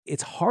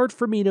it's hard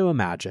for me to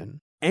imagine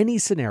any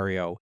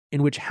scenario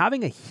in which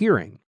having a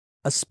hearing,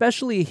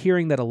 especially a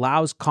hearing that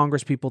allows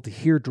congresspeople to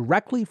hear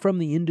directly from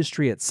the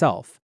industry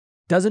itself,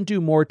 doesn't do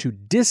more to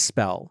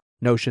dispel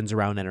notions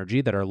around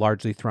energy that are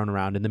largely thrown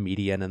around in the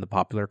media and in the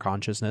popular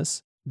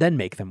consciousness than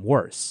make them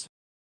worse.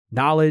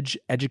 Knowledge,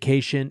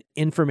 education,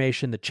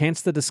 information, the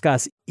chance to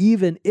discuss,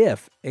 even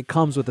if it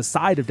comes with a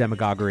side of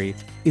demagoguery,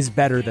 is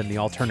better than the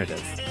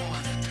alternative.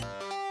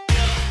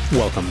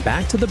 Welcome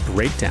back to The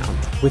Breakdown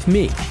with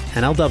me,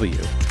 NLW.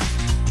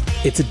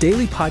 It's a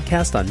daily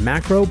podcast on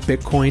macro,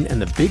 Bitcoin, and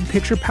the big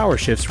picture power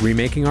shifts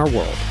remaking our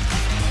world.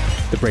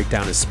 The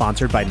Breakdown is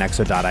sponsored by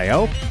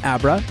Nexo.io,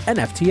 Abra, and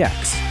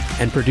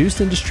FTX, and produced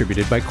and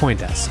distributed by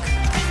CoinDesk.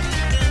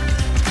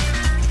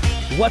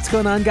 What's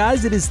going on,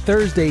 guys? It is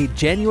Thursday,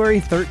 January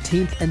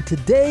 13th, and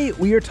today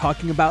we are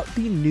talking about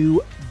the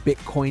new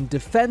Bitcoin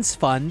Defense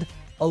Fund,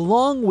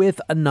 along with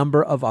a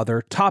number of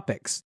other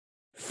topics.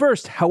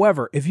 First,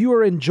 however, if you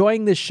are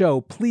enjoying this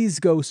show, please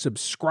go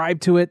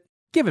subscribe to it,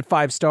 give it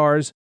 5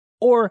 stars,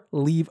 or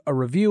leave a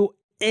review.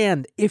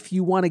 And if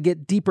you want to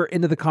get deeper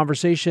into the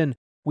conversation,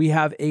 we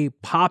have a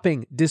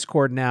popping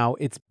Discord now.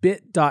 It's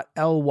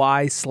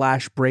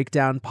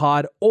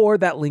bit.ly/breakdownpod, or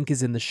that link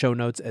is in the show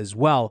notes as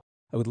well.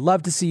 I would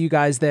love to see you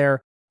guys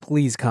there.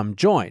 Please come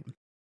join.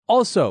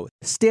 Also,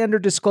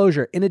 standard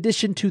disclosure, in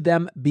addition to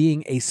them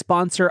being a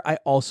sponsor, I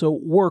also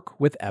work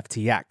with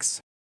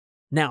FTX.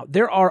 Now,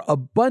 there are a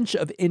bunch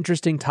of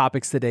interesting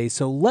topics today,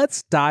 so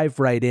let's dive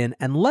right in,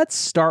 and let's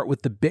start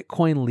with the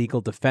Bitcoin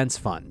Legal Defense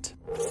Fund.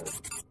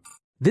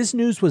 This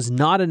news was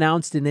not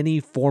announced in any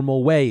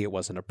formal way. It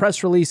wasn't a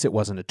press release, it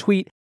wasn't a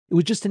tweet. It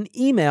was just an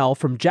email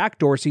from Jack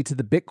Dorsey to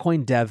the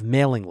Bitcoin Dev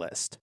mailing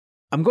list.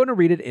 I'm going to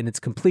read it in its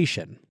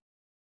completion.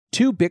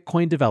 To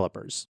Bitcoin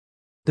developers.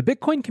 The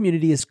Bitcoin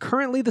community is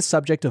currently the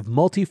subject of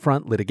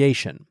multi-front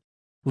litigation.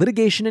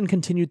 Litigation and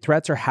continued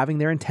threats are having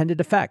their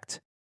intended effect.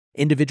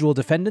 Individual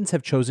defendants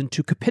have chosen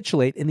to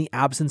capitulate in the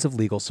absence of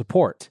legal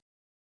support.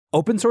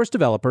 Open source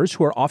developers,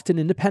 who are often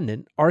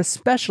independent, are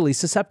especially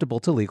susceptible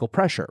to legal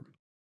pressure.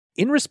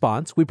 In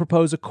response, we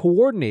propose a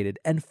coordinated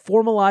and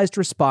formalized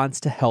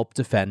response to help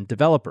defend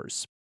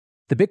developers.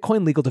 The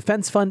Bitcoin Legal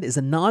Defense Fund is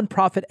a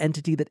nonprofit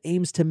entity that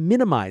aims to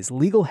minimize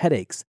legal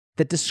headaches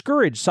that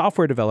discourage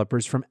software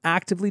developers from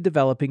actively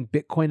developing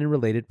Bitcoin and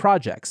related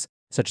projects,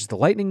 such as the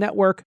Lightning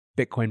Network,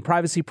 Bitcoin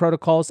privacy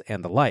protocols,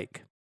 and the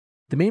like.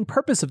 The main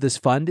purpose of this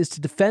fund is to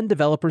defend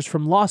developers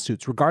from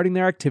lawsuits regarding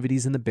their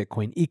activities in the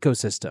Bitcoin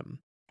ecosystem,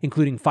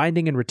 including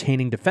finding and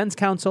retaining defense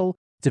counsel,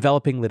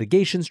 developing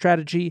litigation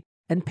strategy,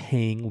 and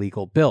paying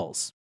legal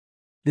bills.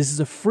 This is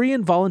a free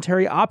and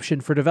voluntary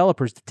option for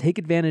developers to take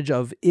advantage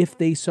of if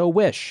they so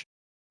wish.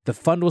 The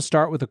fund will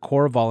start with a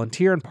core of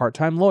volunteer and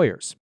part-time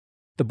lawyers.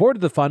 The board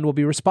of the fund will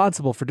be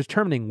responsible for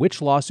determining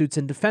which lawsuits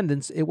and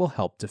defendants it will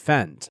help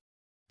defend.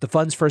 The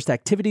fund's first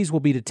activities will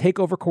be to take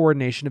over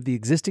coordination of the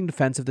existing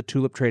defense of the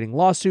Tulip Trading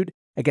lawsuit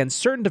against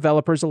certain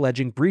developers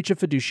alleging breach of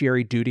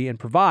fiduciary duty and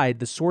provide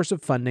the source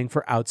of funding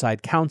for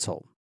outside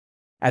counsel.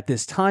 At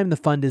this time, the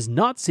fund is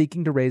not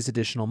seeking to raise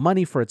additional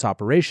money for its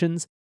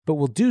operations, but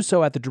will do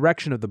so at the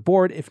direction of the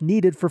board if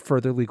needed for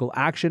further legal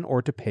action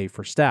or to pay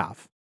for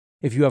staff.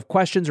 If you have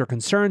questions or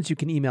concerns, you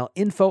can email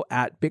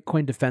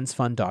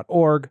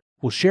info@bitcoindefensefund.org.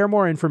 We'll share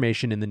more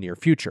information in the near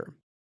future.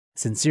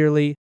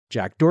 Sincerely,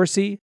 Jack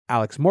Dorsey,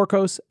 Alex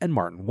Morkos, and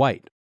Martin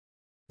White.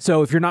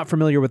 So if you're not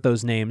familiar with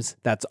those names,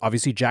 that's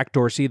obviously Jack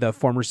Dorsey, the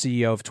former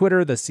CEO of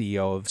Twitter, the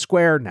CEO of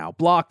Square, now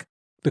Block,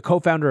 the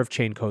co-founder of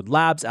Chaincode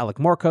Labs, Alex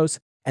Morkos,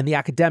 and the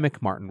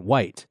academic Martin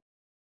White.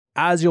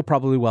 As you'll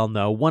probably well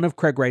know, one of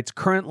Craig Wright's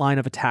current line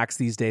of attacks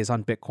these days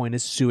on Bitcoin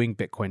is suing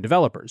Bitcoin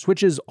developers,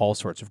 which is all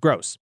sorts of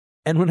gross.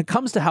 And when it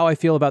comes to how I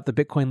feel about the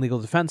Bitcoin Legal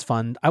Defense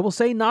Fund, I will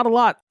say not a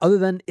lot other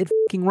than it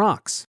fucking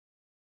rocks.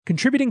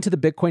 Contributing to the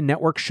Bitcoin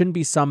network shouldn't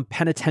be some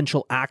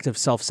penitential act of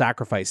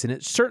self-sacrifice, and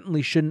it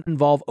certainly shouldn't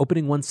involve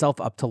opening oneself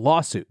up to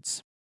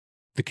lawsuits.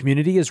 The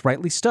community is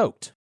rightly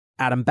stoked.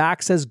 Adam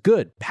Back says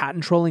good,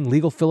 patent trolling,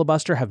 legal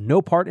filibuster have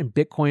no part in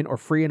Bitcoin or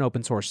free and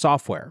open source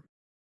software.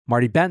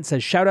 Marty Bent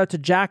says shout out to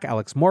Jack,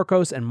 Alex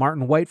Morkos, and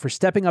Martin White for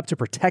stepping up to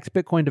protect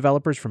Bitcoin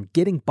developers from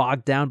getting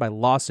bogged down by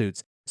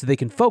lawsuits so they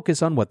can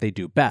focus on what they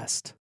do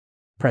best.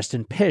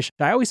 Preston Pish,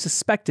 I always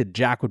suspected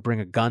Jack would bring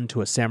a gun to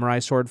a samurai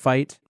sword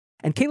fight.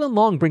 And Caitlin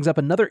Long brings up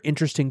another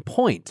interesting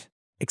point.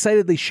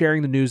 Excitedly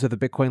sharing the news of the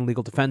Bitcoin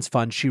Legal Defense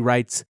Fund, she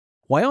writes,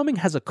 Wyoming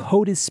has a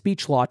code is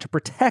speech law to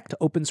protect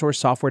open source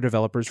software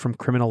developers from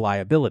criminal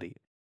liability.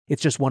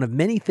 It's just one of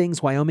many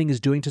things Wyoming is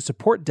doing to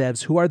support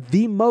devs who are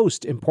the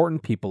most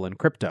important people in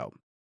crypto.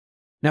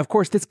 Now, of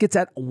course, this gets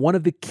at one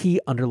of the key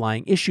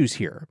underlying issues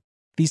here.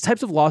 These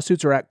types of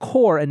lawsuits are at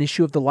core an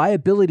issue of the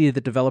liability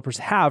that developers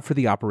have for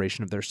the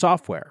operation of their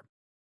software.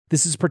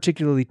 This is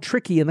particularly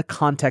tricky in the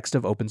context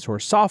of open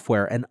source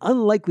software and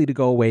unlikely to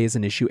go away as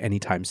an issue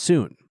anytime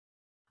soon.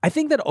 I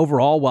think that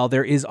overall, while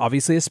there is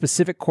obviously a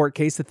specific court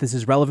case that this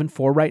is relevant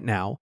for right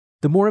now,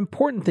 the more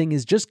important thing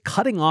is just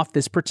cutting off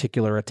this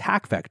particular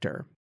attack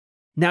vector.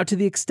 Now, to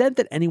the extent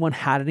that anyone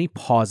had any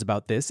pause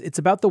about this, it's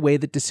about the way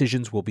that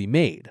decisions will be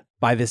made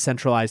by this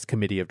centralized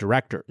committee of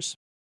directors.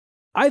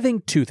 I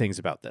think two things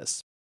about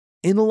this.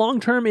 In the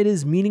long term, it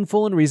is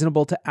meaningful and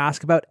reasonable to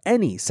ask about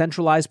any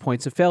centralized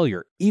points of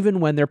failure, even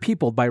when they're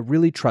peopled by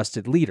really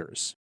trusted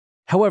leaders.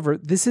 However,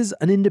 this is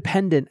an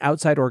independent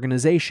outside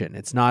organization.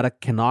 It's not a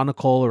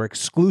canonical or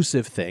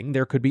exclusive thing.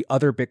 There could be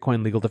other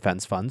Bitcoin legal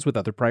defense funds with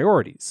other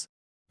priorities.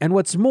 And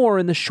what's more,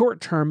 in the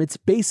short term, it's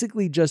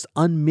basically just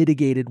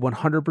unmitigated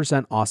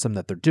 100% awesome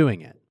that they're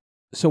doing it.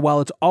 So while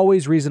it's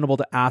always reasonable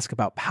to ask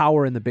about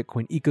power in the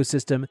Bitcoin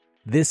ecosystem,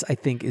 this, I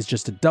think, is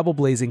just a double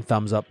blazing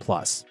thumbs up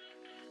plus.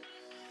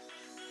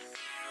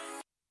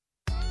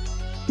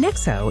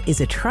 Nexo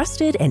is a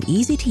trusted and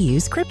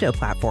easy-to-use crypto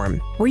platform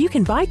where you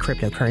can buy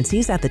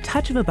cryptocurrencies at the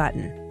touch of a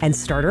button and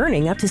start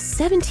earning up to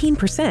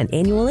 17%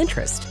 annual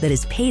interest that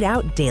is paid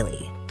out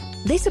daily.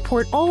 They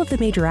support all of the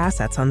major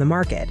assets on the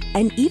market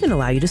and even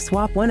allow you to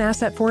swap one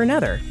asset for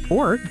another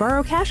or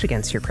borrow cash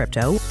against your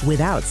crypto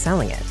without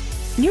selling it.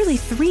 Nearly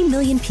 3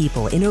 million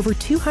people in over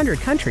 200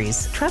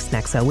 countries trust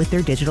Nexo with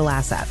their digital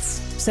assets.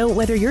 So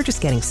whether you're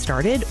just getting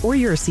started or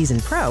you're a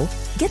seasoned pro,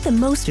 get the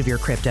most of your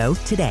crypto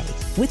today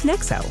with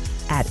Nexo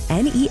at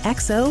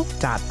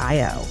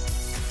nexo.io.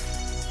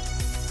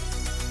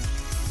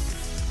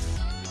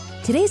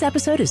 Today's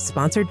episode is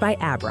sponsored by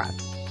Abra.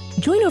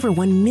 Join over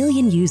 1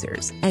 million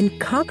users and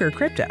conquer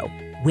crypto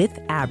with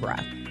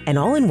Abra, an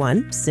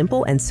all-in-one,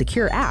 simple, and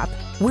secure app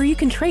where you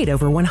can trade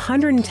over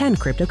 110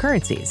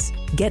 cryptocurrencies,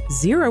 get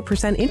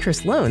 0%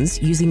 interest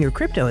loans using your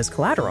crypto as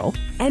collateral,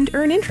 and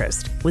earn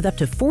interest with up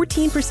to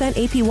 14%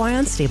 APY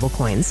on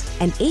stablecoins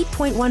and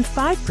 8.15%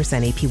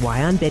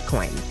 APY on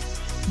Bitcoin.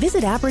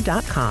 Visit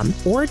Abra.com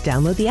or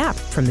download the app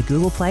from the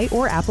Google Play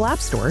or Apple App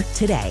Store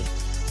today.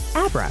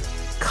 Abra,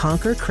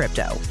 conquer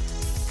crypto.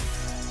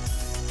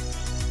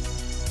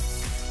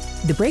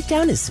 The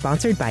Breakdown is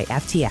sponsored by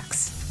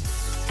FTX.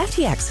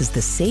 FTX is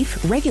the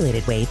safe,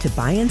 regulated way to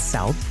buy and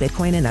sell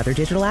Bitcoin and other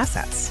digital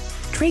assets.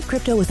 Trade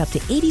crypto with up to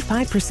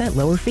 85%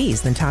 lower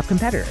fees than top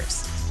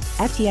competitors.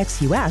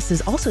 FTX US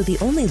is also the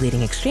only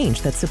leading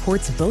exchange that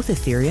supports both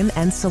Ethereum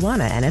and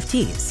Solana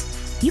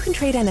NFTs. You can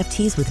trade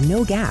NFTs with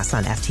no gas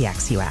on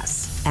FTX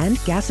US,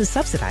 and gas is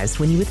subsidized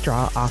when you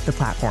withdraw off the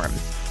platform.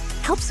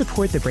 Help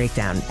support The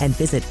Breakdown and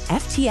visit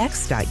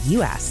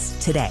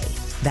ftx.us today.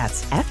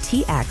 That's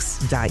ftx.us.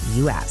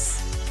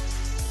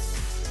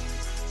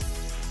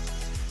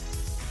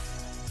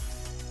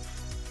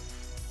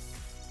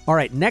 All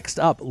right, next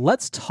up,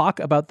 let's talk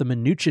about the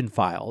Mnuchin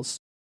files.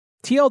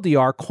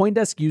 TLDR,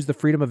 CoinDesk used the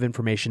Freedom of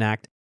Information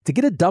Act to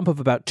get a dump of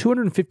about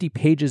 250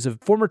 pages of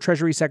former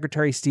Treasury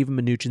Secretary Steven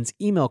Mnuchin's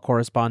email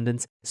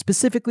correspondence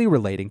specifically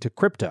relating to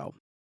crypto.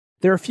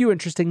 There are a few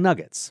interesting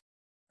nuggets.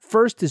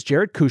 First is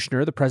Jared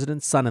Kushner, the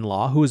president's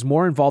son-in-law, who is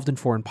more involved in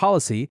foreign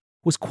policy,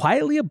 was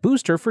quietly a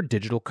booster for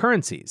digital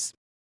currencies.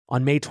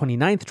 On May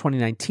 29,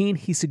 2019,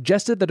 he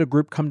suggested that a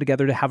group come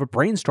together to have a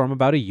brainstorm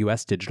about a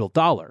US digital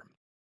dollar.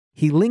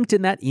 He linked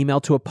in that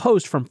email to a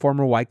post from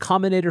former Y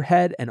Combinator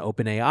head and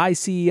OpenAI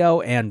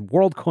CEO and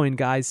WorldCoin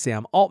guy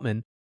Sam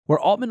Altman, where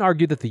Altman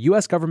argued that the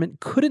US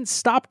government couldn't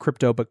stop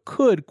crypto but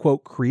could,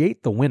 quote,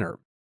 create the winner.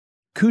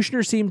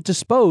 Kushner seemed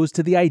disposed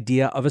to the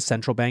idea of a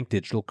central bank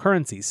digital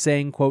currency,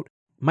 saying, quote,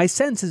 "My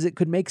sense is it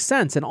could make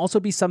sense and also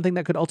be something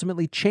that could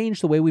ultimately change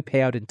the way we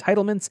pay out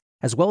entitlements,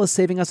 as well as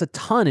saving us a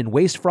ton in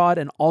waste fraud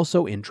and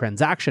also in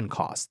transaction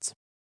costs."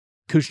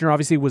 Kushner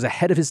obviously was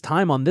ahead of his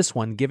time on this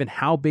one, given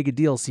how big a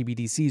deal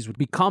CBDCs would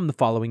become the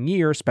following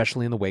year,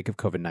 especially in the wake of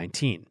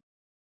COVID-19.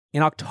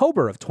 In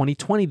October of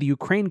 2020, the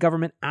Ukraine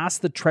government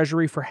asked the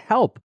Treasury for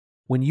help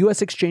when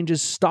US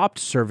exchanges stopped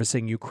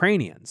servicing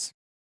Ukrainians.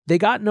 They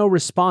got no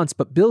response,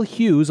 but Bill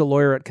Hughes, a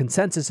lawyer at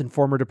Consensus and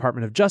former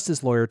Department of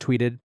Justice lawyer,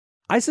 tweeted,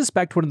 "I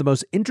suspect one of the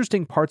most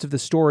interesting parts of the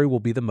story will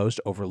be the most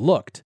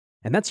overlooked,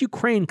 and that's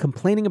Ukraine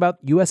complaining about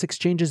US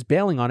exchanges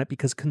bailing on it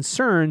because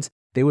concerns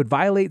they would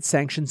violate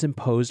sanctions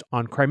imposed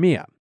on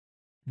Crimea."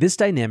 This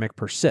dynamic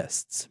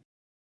persists.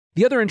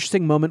 The other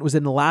interesting moment was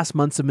in the last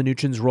months of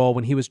Mnuchin's role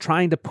when he was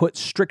trying to put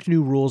strict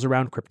new rules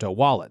around crypto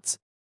wallets.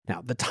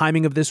 Now, the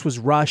timing of this was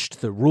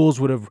rushed, the rules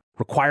would have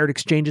required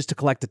exchanges to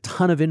collect a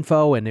ton of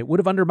info, and it would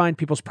have undermined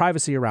people's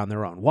privacy around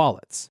their own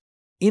wallets.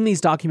 In these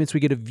documents, we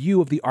get a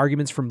view of the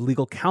arguments from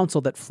legal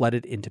counsel that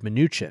flooded into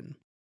Mnuchin.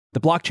 The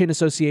Blockchain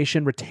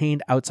Association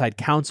retained outside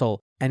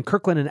counsel, and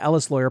Kirkland &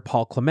 Ellis lawyer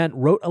Paul Clement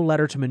wrote a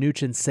letter to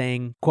Mnuchin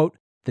saying, quote,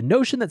 "The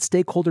notion that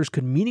stakeholders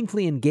could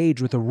meaningfully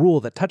engage with a rule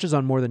that touches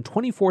on more than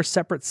 24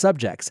 separate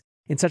subjects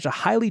in such a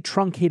highly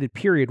truncated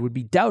period would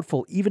be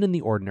doubtful even in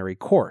the ordinary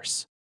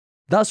course.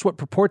 Thus, what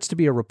purports to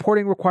be a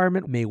reporting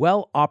requirement may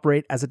well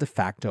operate as a de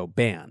facto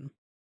ban."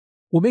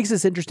 What makes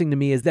this interesting to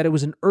me is that it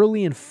was an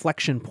early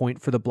inflection point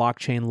for the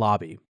blockchain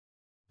lobby.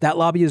 That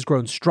lobby has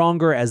grown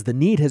stronger as the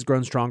need has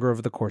grown stronger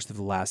over the course of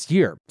the last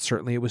year.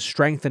 Certainly it was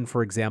strengthened,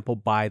 for example,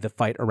 by the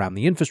fight around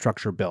the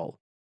infrastructure bill.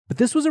 But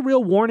this was a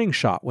real warning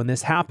shot when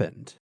this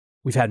happened.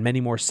 We've had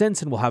many more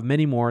since, and we'll have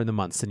many more in the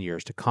months and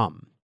years to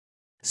come.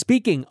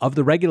 Speaking of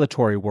the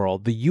regulatory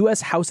world, the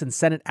U.S. House and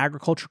Senate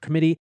Agriculture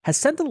Committee has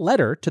sent a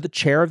letter to the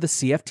chair of the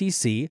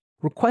CFTC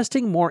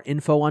requesting more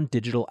info on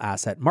digital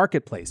asset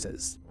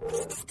marketplaces.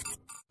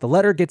 The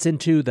letter gets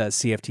into the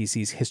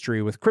CFTC's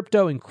history with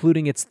crypto,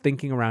 including its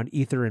thinking around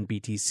Ether and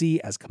BTC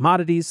as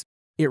commodities.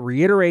 It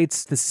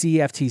reiterates the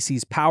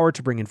CFTC's power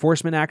to bring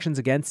enforcement actions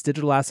against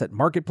digital asset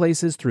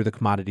marketplaces through the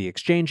Commodity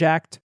Exchange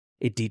Act.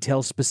 It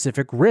details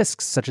specific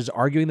risks, such as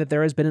arguing that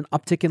there has been an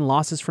uptick in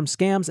losses from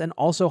scams and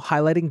also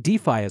highlighting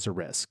DeFi as a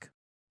risk.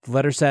 The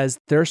letter says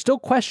there are still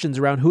questions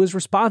around who is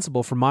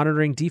responsible for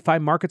monitoring DeFi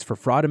markets for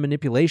fraud and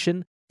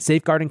manipulation,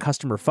 safeguarding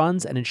customer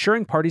funds, and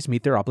ensuring parties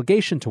meet their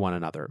obligation to one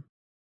another.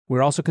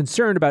 We're also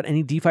concerned about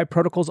any DeFi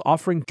protocols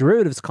offering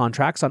derivatives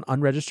contracts on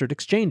unregistered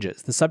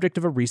exchanges, the subject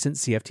of a recent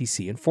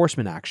CFTC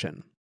enforcement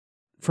action.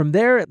 From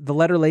there, the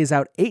letter lays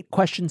out 8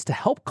 questions to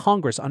help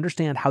Congress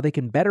understand how they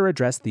can better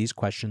address these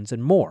questions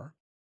and more.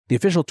 The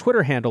official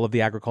Twitter handle of the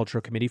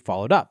Agricultural Committee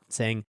followed up,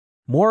 saying,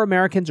 "More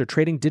Americans are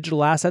trading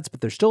digital assets, but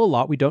there's still a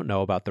lot we don't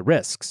know about the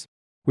risks.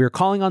 We are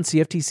calling on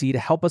CFTC to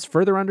help us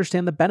further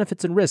understand the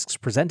benefits and risks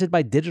presented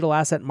by digital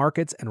asset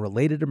markets and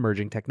related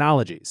emerging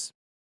technologies."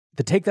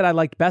 The take that I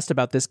liked best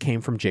about this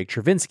came from Jake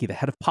Chervinsky, the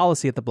head of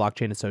policy at the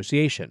Blockchain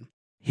Association.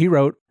 He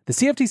wrote, "The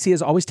CFTC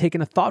has always taken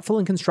a thoughtful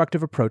and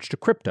constructive approach to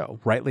crypto,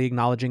 rightly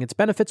acknowledging its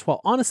benefits while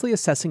honestly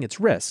assessing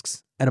its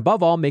risks, and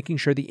above all, making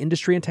sure the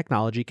industry and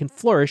technology can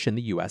flourish in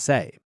the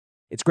USA.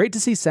 It's great to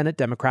see Senate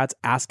Democrats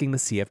asking the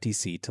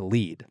CFTC to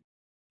lead."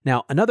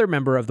 Now, another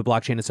member of the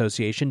Blockchain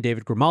Association,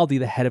 David Grimaldi,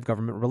 the head of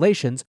government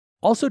relations,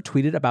 also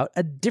tweeted about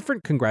a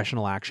different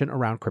congressional action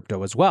around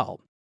crypto as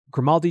well.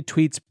 Grimaldi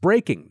tweets,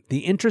 "Breaking. The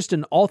interest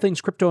in all things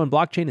crypto and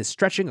blockchain is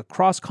stretching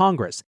across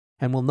Congress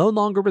and will no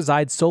longer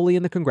reside solely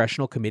in the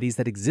congressional committees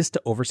that exist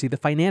to oversee the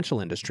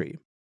financial industry."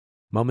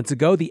 Moments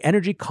ago, the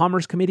Energy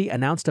Commerce Committee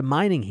announced a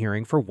mining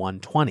hearing for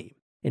 120.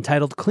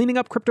 Entitled "Cleaning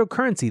Up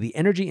Cryptocurrency, the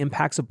Energy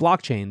Impacts of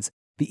Blockchains,"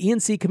 the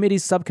E&C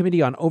Committee's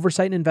Subcommittee on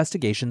Oversight and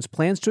Investigations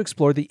plans to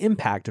explore the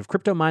impact of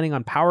crypto mining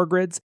on power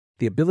grids,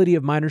 the ability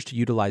of miners to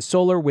utilize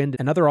solar, wind,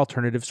 and other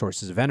alternative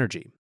sources of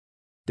energy.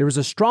 There is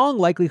a strong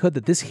likelihood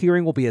that this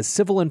hearing will be as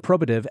civil and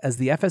probative as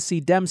the FSC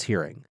Dems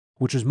hearing,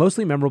 which was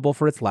mostly memorable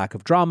for its lack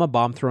of drama,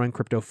 bomb-throwing,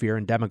 crypto fear,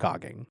 and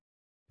demagoguing.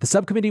 The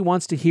subcommittee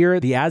wants to hear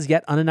the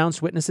as-yet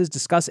unannounced witnesses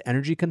discuss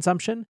energy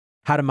consumption,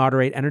 how to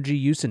moderate energy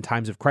use in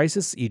times of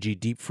crisis, e.g.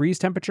 deep freeze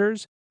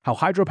temperatures, how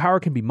hydropower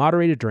can be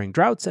moderated during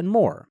droughts, and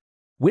more.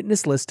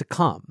 Witness list to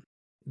come.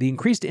 The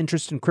increased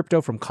interest in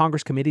crypto from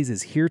Congress committees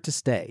is here to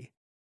stay.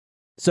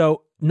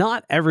 So,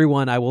 not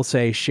everyone, I will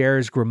say,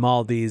 shares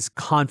Grimaldi's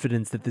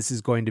confidence that this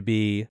is going to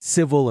be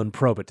civil and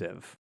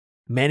probative.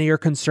 Many are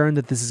concerned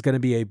that this is going to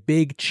be a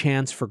big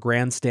chance for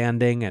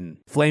grandstanding and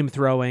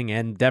flame-throwing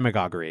and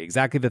demagoguery,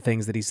 exactly the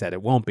things that he said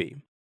it won't be.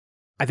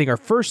 I think our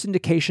first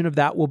indication of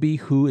that will be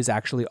who is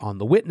actually on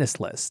the witness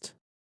list.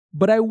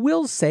 But I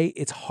will say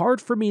it's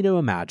hard for me to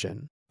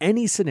imagine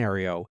any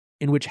scenario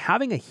in which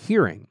having a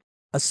hearing,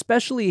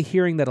 especially a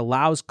hearing that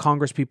allows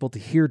Congresspeople to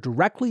hear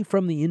directly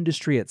from the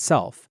industry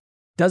itself,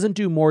 doesn't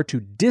do more to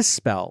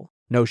dispel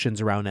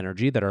notions around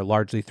energy that are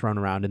largely thrown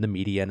around in the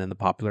media and in the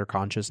popular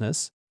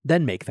consciousness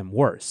than make them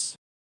worse.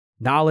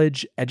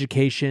 Knowledge,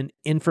 education,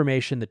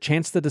 information, the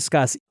chance to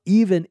discuss,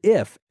 even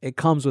if it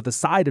comes with a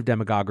side of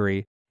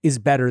demagoguery, is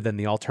better than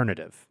the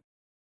alternative.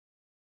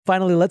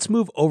 Finally, let's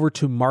move over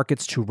to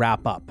markets to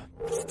wrap up.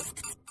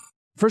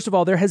 First of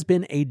all, there has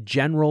been a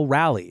general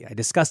rally. I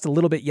discussed a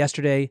little bit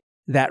yesterday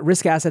that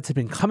risk assets have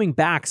been coming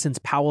back since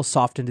Powell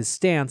softened his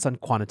stance on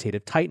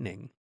quantitative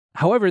tightening.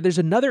 However, there's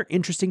another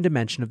interesting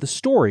dimension of the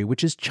story,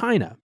 which is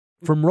China.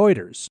 From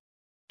Reuters,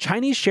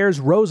 Chinese shares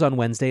rose on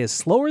Wednesday as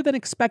slower than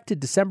expected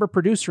December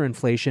producer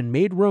inflation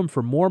made room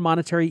for more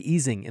monetary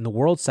easing in the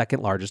world's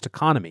second largest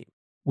economy,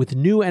 with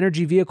new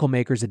energy vehicle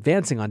makers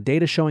advancing on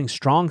data showing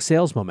strong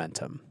sales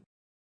momentum.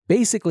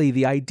 Basically,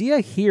 the idea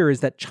here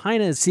is that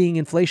China is seeing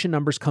inflation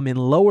numbers come in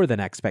lower than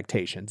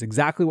expectations,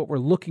 exactly what we're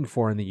looking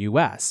for in the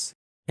US.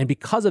 And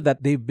because of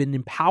that, they've been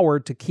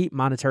empowered to keep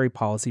monetary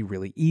policy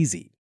really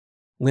easy.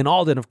 Lynn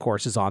Alden, of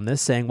course, is on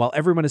this, saying while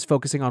everyone is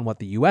focusing on what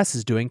the US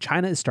is doing,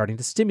 China is starting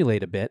to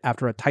stimulate a bit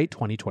after a tight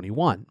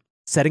 2021,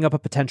 setting up a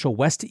potential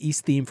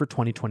west-to-east theme for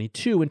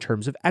 2022 in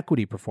terms of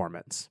equity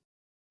performance.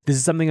 This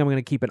is something I'm going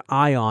to keep an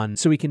eye on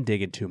so we can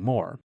dig into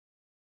more.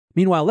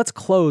 Meanwhile, let's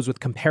close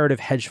with comparative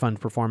hedge fund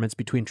performance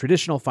between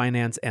traditional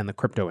finance and the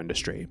crypto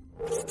industry.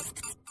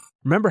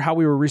 Remember how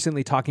we were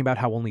recently talking about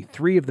how only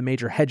 3 of the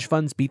major hedge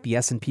funds beat the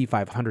S&P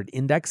 500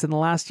 index in the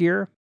last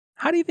year?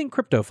 How do you think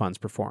crypto funds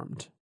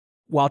performed?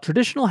 While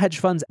traditional hedge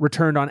funds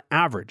returned on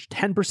average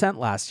 10%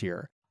 last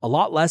year, a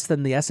lot less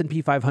than the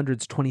S&P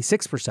 500's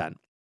 26%,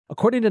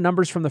 according to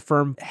numbers from the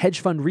firm Hedge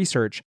Fund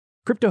Research,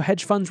 crypto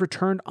hedge funds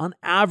returned on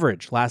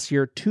average last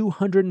year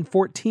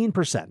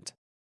 214%.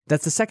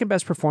 That's the second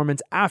best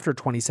performance after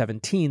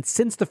 2017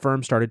 since the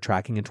firm started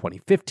tracking in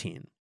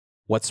 2015.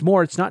 What's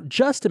more, it's not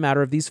just a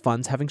matter of these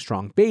funds having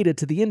strong beta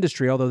to the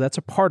industry, although that's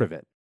a part of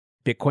it.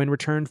 Bitcoin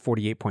returned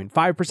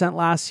 48.5%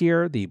 last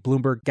year. The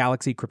Bloomberg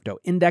Galaxy Crypto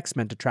Index,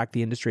 meant to track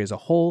the industry as a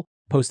whole,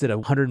 posted a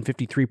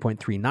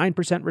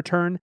 153.39%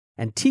 return,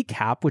 and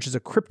TCAP, which is a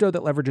crypto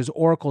that leverages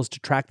oracles to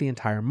track the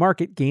entire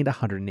market, gained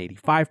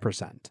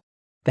 185%.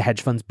 The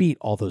hedge funds beat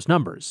all those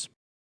numbers.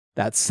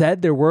 That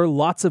said, there were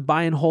lots of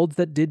buy and holds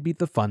that did beat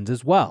the funds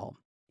as well.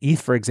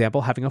 ETH, for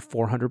example, having a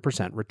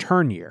 400%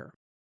 return year.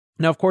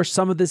 Now, of course,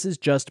 some of this is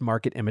just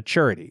market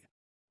immaturity.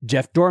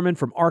 Jeff Dorman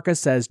from Arca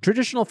says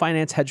traditional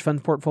finance hedge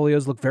fund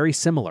portfolios look very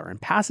similar, and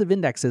passive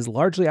indexes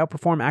largely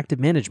outperform active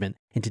management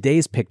in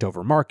today's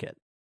picked-over market.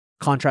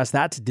 Contrast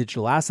that to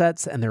digital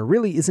assets, and there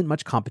really isn't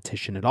much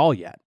competition at all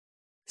yet.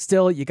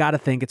 Still, you gotta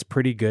think it's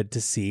pretty good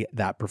to see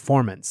that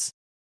performance.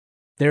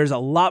 There's a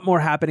lot more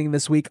happening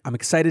this week. I'm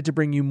excited to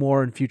bring you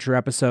more in future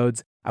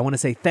episodes. I want to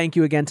say thank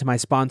you again to my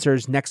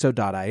sponsors,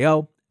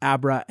 Nexo.io,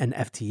 Abra, and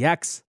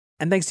FTX.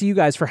 And thanks to you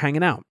guys for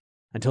hanging out.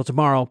 Until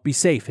tomorrow, be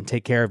safe and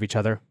take care of each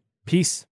other. Peace.